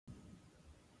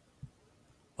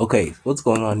Okay, what's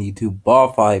going on YouTube?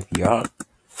 Ball 5 here.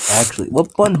 Actually,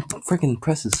 what button freaking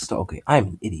presses start? Okay, I'm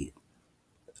an idiot.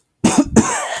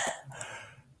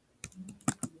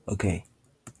 Okay.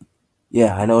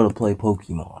 Yeah, I know to play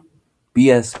Pokemon.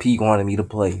 BSP wanted me to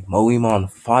play Moemon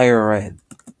Fire Red.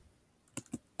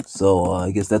 So,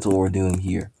 I guess that's what we're doing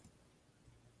here.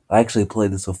 I actually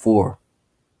played this before.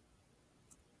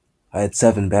 I had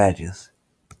 7 badges.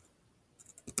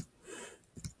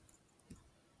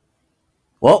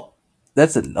 Well,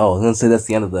 that's it. Oh, I was gonna say that's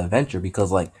the end of the adventure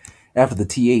because, like, after the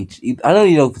TH, I don't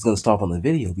even know if it's gonna stop on the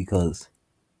video because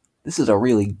this is a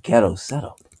really ghetto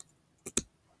setup.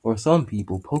 For some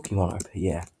people, Pokemon are,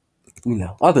 yeah, we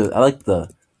know. I like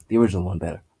the original one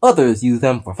better. Others use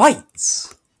them for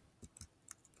fights.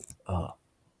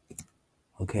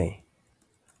 Okay.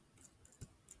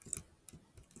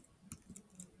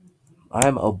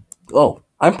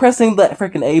 I'm pressing the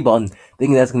freaking A button,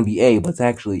 thinking that's gonna be A, but it's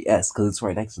actually S because it's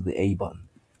right next to the A button.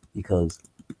 Because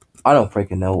I don't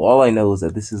freaking know. All I know is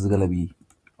that this is gonna be.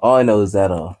 All I know is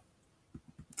that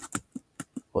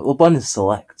what button is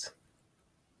select?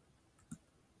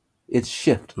 It's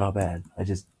shift, not bad.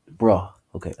 Bruh.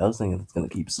 Okay, I was thinking it's gonna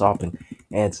keep stopping,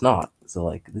 and it's not. So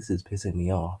like, this is pissing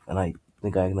me off, and I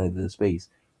think I ignited the space,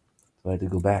 so I had to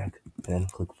go back and then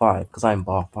click 5 because I'm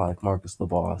boss 5, Marcus the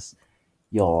boss.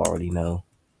 Y'all already know.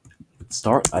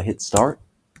 Start. I hit start.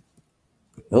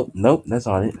 Nope, that's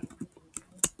not it.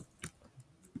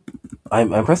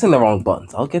 I'm pressing the wrong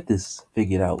buttons. I'll get this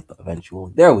figured out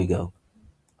eventually. There we go.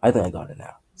 I think I got it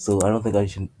now. So I don't think I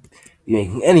should be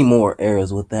making any more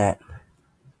errors with that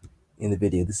in the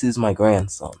video. This is my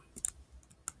grandson.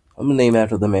 I'm gonna name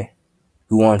after the man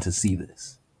who wanted to see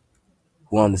this.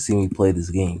 Who wanted to see me play this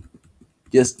game.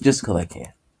 Just because I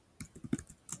can.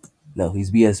 No,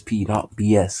 he's BSP, not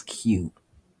BSQ.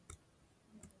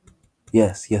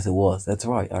 Yes, it was. That's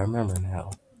right. I remember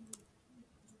now.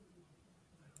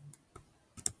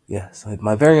 Yes,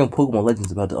 my very own Pokemon legend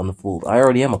is about to unfold. I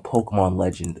already am a Pokemon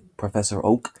legend, Professor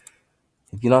Oak.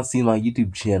 If you've not seen my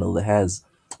YouTube channel, it has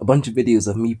a bunch of videos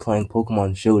of me playing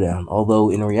Pokemon Showdown. Although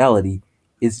in reality,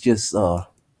 it's just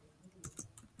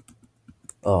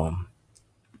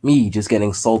me just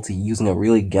getting salty using a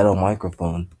really ghetto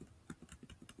microphone,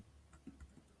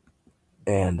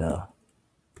 and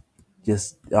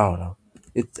just I don't know.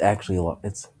 It's actually a lot.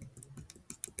 It's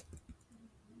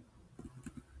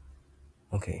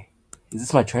okay. Is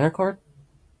this my trainer card?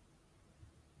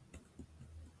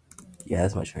 Yeah,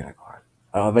 that's my trainer card.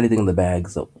 I don't have anything in the bag,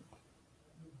 so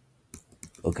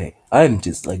okay. I'm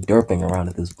just like derping around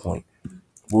at this point.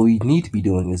 What we need to be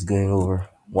doing is going over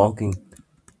walking,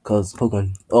 cause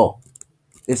Pokemon. Oh,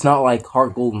 it's not like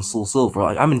Heart Gold and Soul Silver.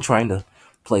 Like I've been trying to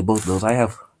play both of those.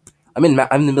 I'm in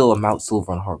the middle of Mount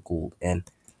Silver and Heart Gold, and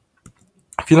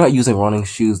if you're not using running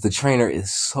shoes, the trainer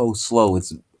is so slow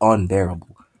it's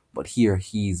unbearable. But here,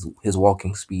 his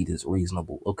walking speed is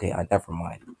reasonable. Okay, never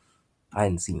mind. I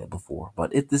hadn't seen it before,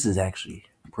 but this is actually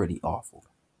pretty awful.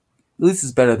 At least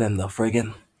it's better than the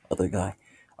friggin' other guy.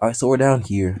 All right, so we're down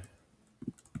here.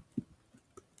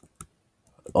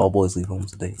 All boys leave home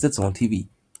today. It sits on TV.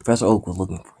 Professor Oak was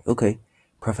looking for it. Okay,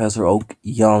 Professor Oak,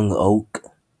 young Oak,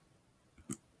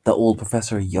 the old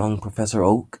Professor, young Professor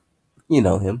Oak. You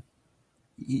know him.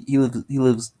 He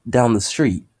lives down the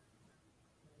street.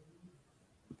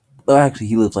 Oh, actually,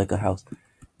 he lives like a house.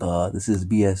 This is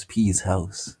BSP's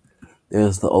house.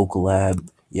 There's the Oak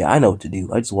Lab. Yeah, I know what to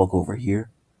do. I just walk over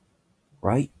here.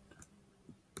 Right?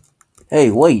 Hey,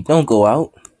 wait, don't go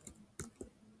out.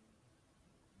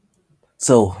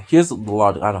 So, here's the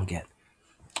logic I don't get.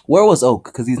 Where was Oak?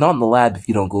 Because he's not in the lab if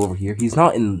you don't go over here. He's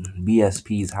not in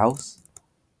BSP's house.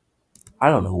 I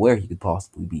don't know where he could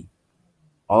possibly be.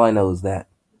 All I know is that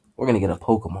we're going to get a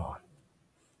Pokemon.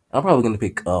 I'm probably going to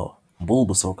pick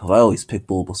Bulbasaur, because I always pick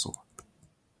Bulbasaur.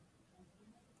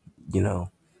 You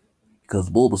know, because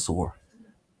Bulbasaur.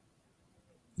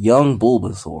 Young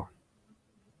Bulbasaur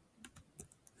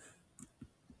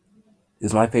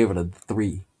is my favorite of the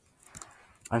 3.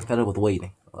 I'm fed up with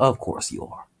waiting. Of course you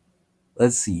are.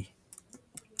 Let's see.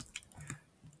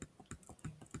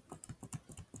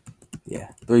 Yeah,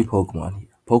 3 Pokemon here.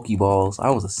 Pokeballs.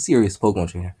 I was a serious Pokemon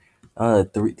trainer.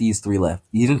 These 3 left.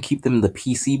 You didn't keep them in the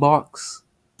PC box?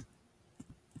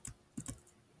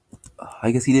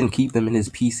 I guess he didn't keep them in his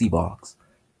PC box.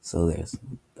 So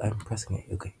I'm pressing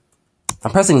A. Okay.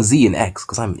 I'm pressing Z and X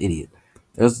because I'm an idiot.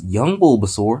 There's young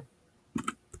Bulbasaur.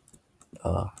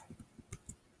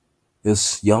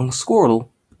 There's young Squirtle.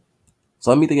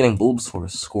 So I'm either getting Bulbasaur or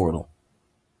Squirtle.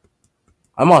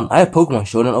 I have Pokemon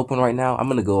Showdown open right now. I'm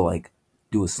gonna go like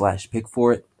do a / pick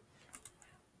for it.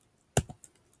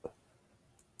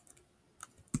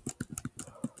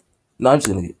 No, I'm just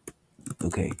gonna get.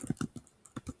 Okay.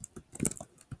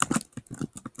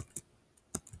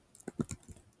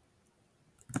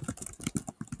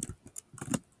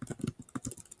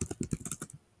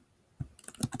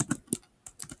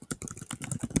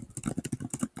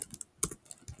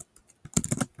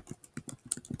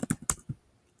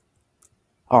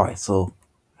 Alright, so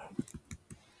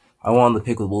I wanted to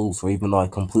pick with Bulbasaur even though I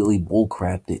completely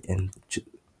bullcrapped it and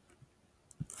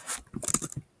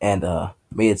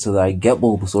made it so that I get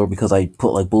Bulbasaur because I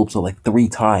put like Bulbasaur like 3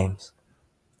 times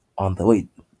on the wait.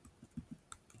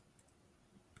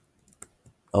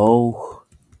 Oh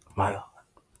my god.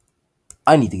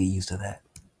 I need to get used to that.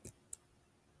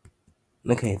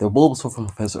 Okay, they're Bulbasaur from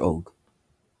Professor Oak.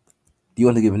 Do you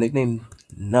want to give a nickname?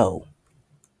 No.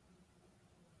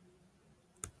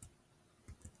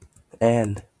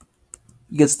 And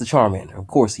he gets the Charmander. Of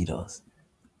course he does.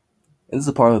 And this is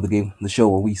a part of the game, the show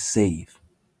where we save.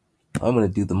 I'm gonna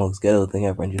do the most ghetto thing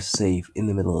ever and just save in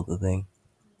the middle of the thing.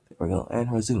 There we go.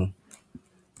 And resume.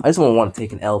 I just don't want to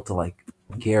take an L to like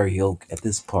Gary Oak at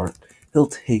this part. He'll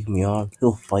take me on.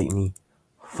 He'll fight me,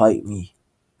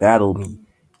 battle me.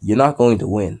 You're not going to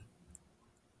win.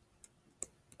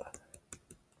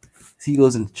 He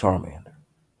goes into Charmander.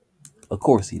 Of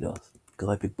course he does, because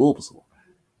I picked Bulbasaur.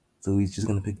 So he's just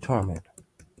gonna pick Charmander.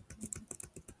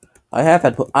 I have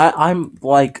had. I'm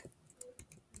like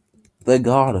the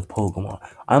god of Pokemon.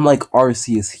 I'm like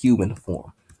Arceus human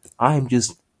form. I'm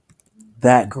just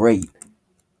that great.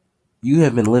 You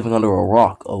have been living under a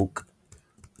rock, Oak.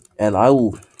 And I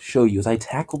will show you as I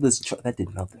tackle this. That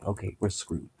did nothing. Okay, we're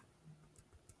screwed.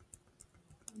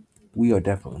 We are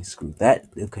definitely screwed.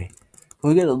 Okay. Can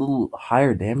we get a little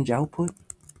higher damage output?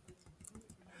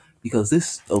 Because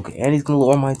this, okay, and he's gonna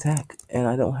lower my attack, and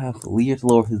I don't have Leer to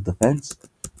lower his defense.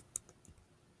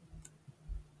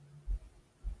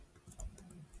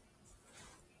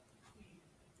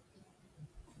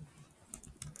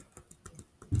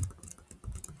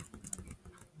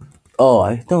 Oh,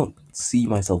 I don't see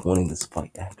myself winning this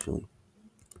fight, actually.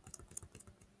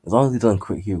 As long as he doesn't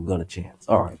crit here, we got a chance.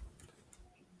 Alright.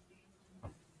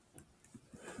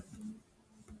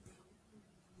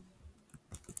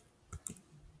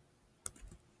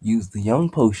 Use the young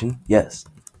potion. Yes.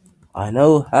 I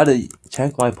know how to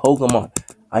check my Pokemon.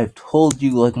 I've told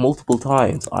you like multiple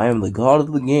times. I am the god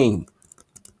of the game.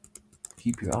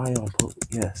 Keep your eye on Pokemon.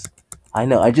 Yes. I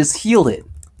know. I just healed it.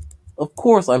 Of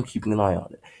course I'm keeping an eye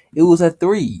on it. It was at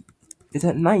 3. It's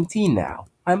at 19 now.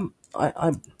 I don't.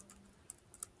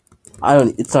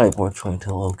 It's not important trying to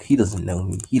tell Oak. He doesn't know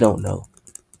me. He don't know.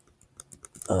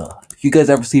 If you guys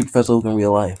ever see Professor Oak in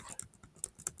real life,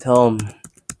 tell him,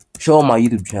 show him my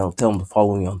YouTube channel. Tell him to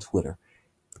follow me on Twitter.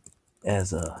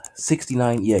 As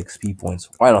 69 EXP points,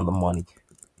 right on the money.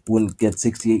 Wouldn't get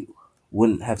 68.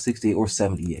 Wouldn't have 68 or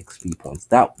 70 EXP points.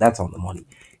 That's on the money.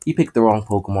 He picked the wrong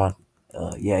Pokemon.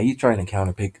 Yeah, he's trying to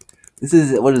counter pick. This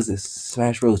is what is this?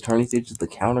 Smash Bros. Tourney stage is the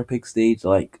counter pick stage.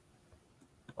 Like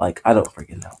I don't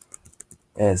freaking know.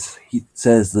 As he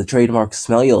says, the trademark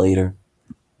Smell You Later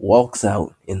walks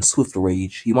out in swift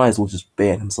rage. He might as well just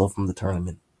ban himself from the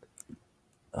tournament.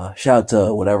 Shout out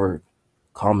to whatever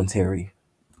commentary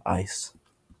I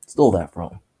stole that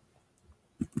from.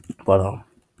 But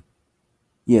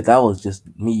yeah, that was just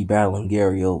me battling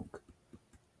Gary Oak.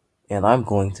 And I'm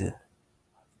going to.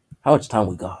 How much time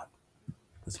we got?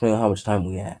 Depending on how much time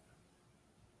we had.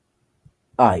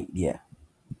 Alright, yeah.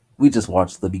 We just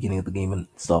watched the beginning of the game and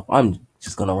stuff. I'm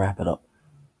just gonna wrap it up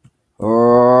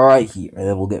right here. And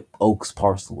then we'll get Oak's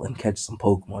parcel and catch some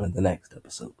Pokemon in the next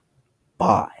episode.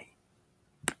 Bye.